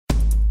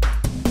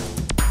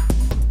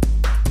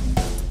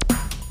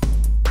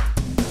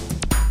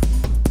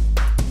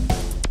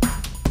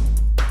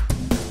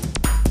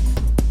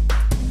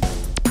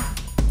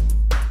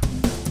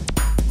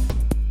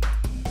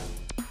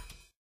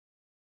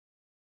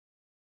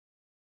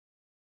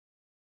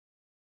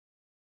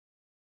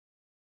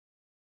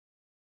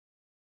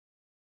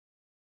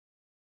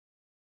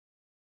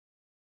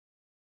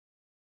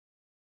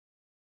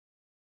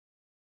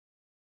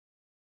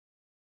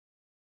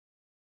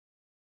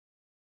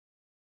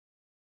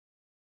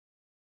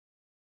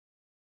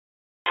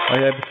Are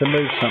you able to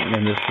move something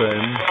in this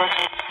room?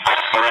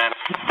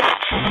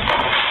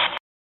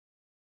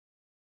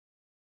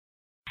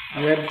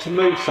 Are you able to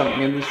move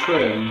something in this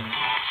room?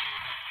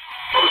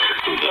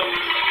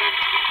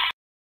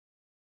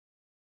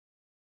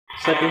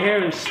 So if you're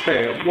hearing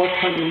spirit, why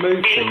can't you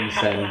move things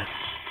then?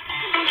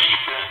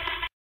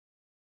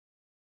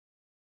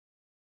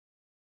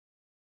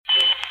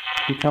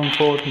 You come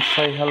forward and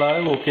say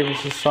hello or give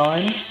us a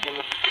sign.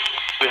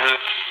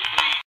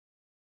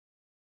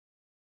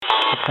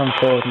 You come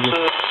forward and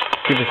just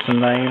give us a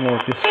name or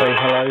just say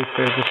hello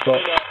through this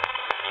box.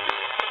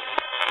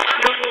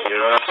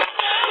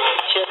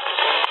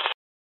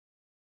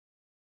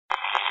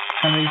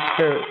 How many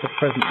spirits are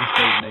present this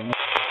evening?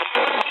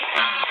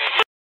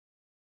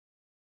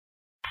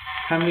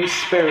 How many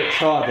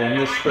spirits are there in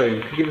this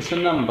room? Could you give us a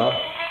number?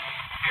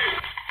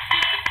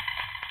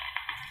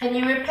 Can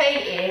you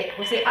repeat it?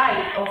 Was it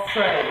 8 or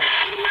 3?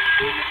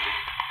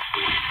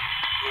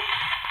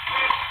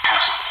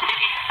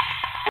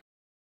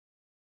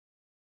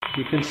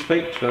 You can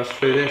speak to us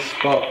through this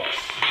box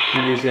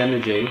and use the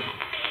energy.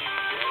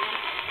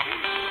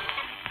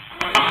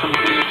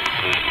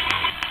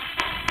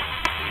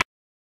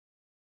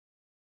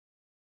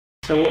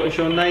 So what was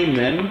your name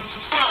then?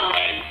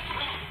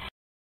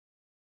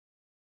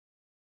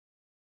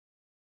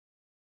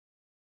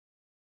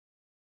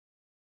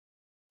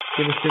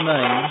 Give us your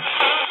name.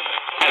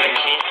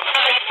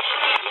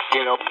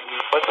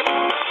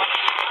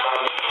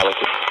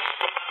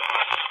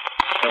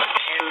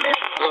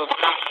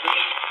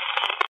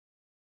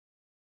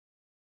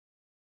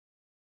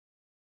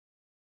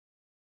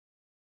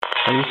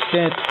 Are you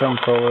scared to come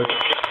forward?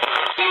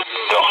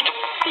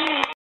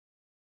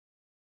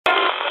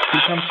 Can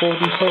you come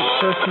forward and talk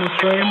to us in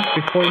this room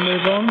before we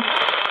move on?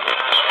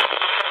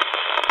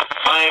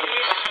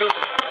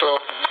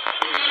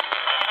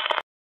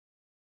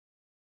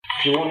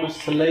 Do you want us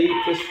to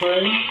leave this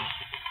room?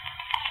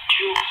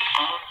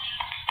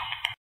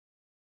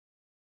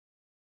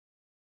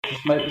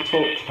 Just make the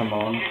torch come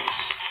on.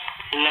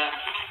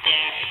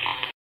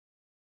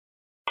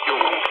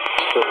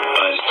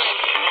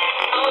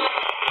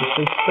 It's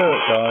a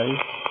spirit, guys.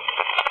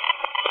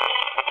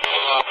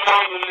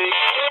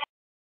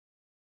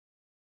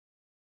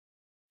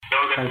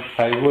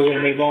 Okay, we're going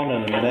to move on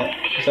in a minute.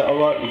 Is that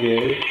alright with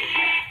you?